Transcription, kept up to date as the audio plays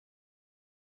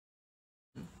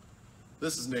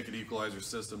This is Nick at Equalizer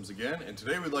Systems again, and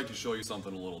today we'd like to show you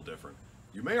something a little different.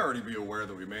 You may already be aware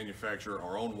that we manufacture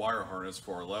our own wire harness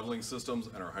for our leveling systems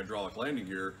and our hydraulic landing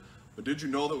gear, but did you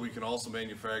know that we can also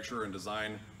manufacture and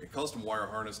design a custom wire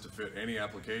harness to fit any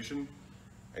application?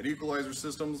 At Equalizer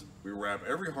Systems, we wrap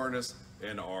every harness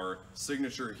in our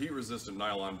signature heat-resistant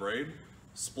nylon braid.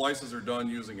 Splices are done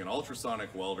using an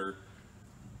ultrasonic welder.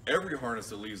 Every harness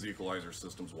that leaves Equalizer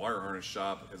Systems wire harness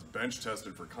shop is bench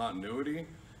tested for continuity,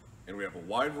 and we have a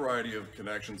wide variety of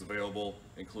connections available,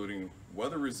 including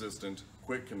weather-resistant,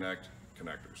 quick connect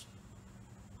connectors.